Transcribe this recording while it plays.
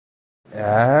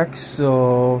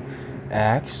Axel,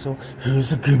 Axel,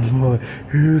 who's a good boy?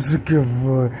 Who's a good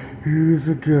boy? Who's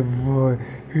a good boy?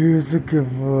 Who's a good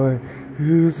boy?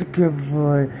 Who's a good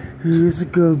boy? Who's a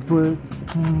good boy?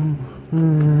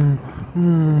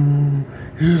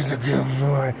 Who's a good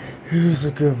boy? Who's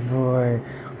a good boy?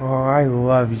 Oh, I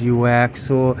love you,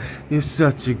 Axel. You're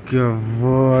such a good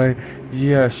boy.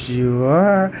 Yes, you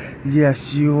are.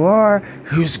 Yes, you are.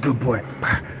 Who's a good boy?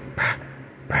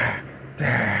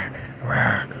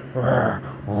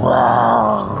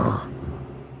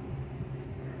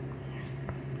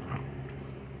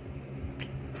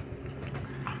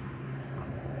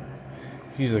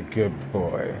 He's a good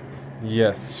boy.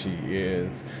 Yes, he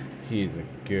is. He's a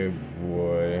good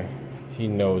boy. He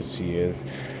knows he is.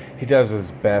 He does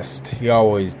his best. He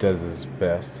always does his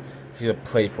best. He's a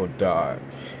playful dog.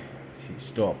 He's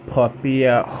still a puppy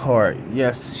at heart.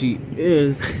 Yes, he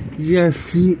is.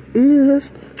 Yes, he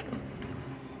is.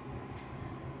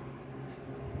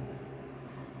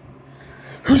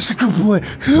 Who's a good boy?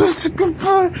 Who's a good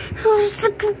boy? Who's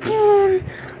a good boy?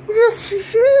 Yes, he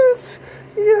is.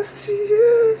 Yes, he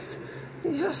is.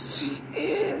 Yes, he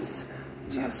is.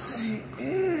 Yes, he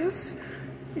is.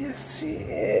 Yes, he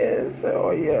is.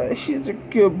 Oh, yeah, she's a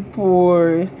good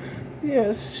boy.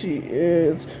 Yes, she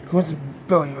is. Who wants a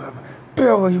belly rub?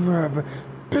 Belly rub.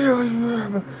 Belly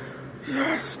rub.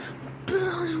 Yes,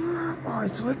 belly rub. Oh,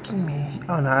 he's licking me.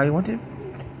 Oh, no, he wanted.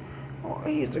 Oh,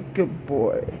 he's a good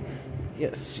boy.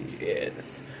 Yes, she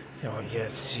is. Oh,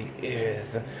 yes, she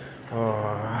is.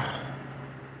 Oh.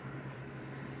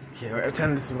 Okay, let's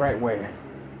turn this the right way.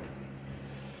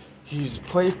 He's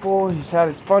playful. He's had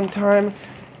his fun time.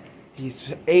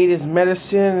 He's ate his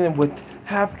medicine with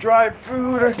half-dry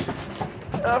food,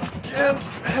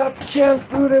 half-canned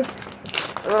food.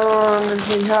 And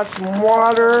he had some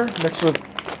water mixed with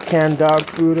canned dog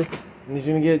food. And he's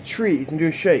gonna get a treat. He's gonna do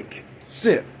a shake.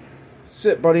 Sit.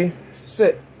 Sit, buddy.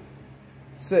 Sit.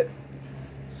 Sit.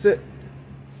 Sit.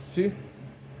 See?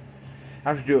 I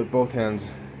have to do it with both hands.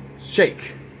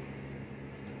 Shake.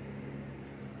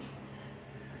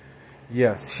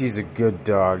 Yes, he's a good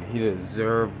dog. He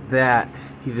deserved that.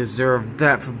 He deserved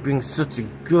that for being such a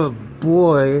good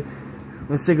boy. Want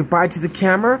to say goodbye to the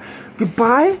camera?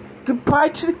 Goodbye? Goodbye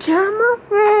to the camera?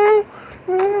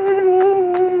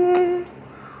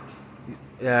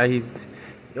 Yeah, he's...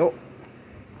 Oh,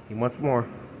 he wants more.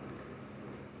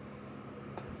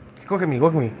 Look at me,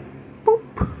 look at me.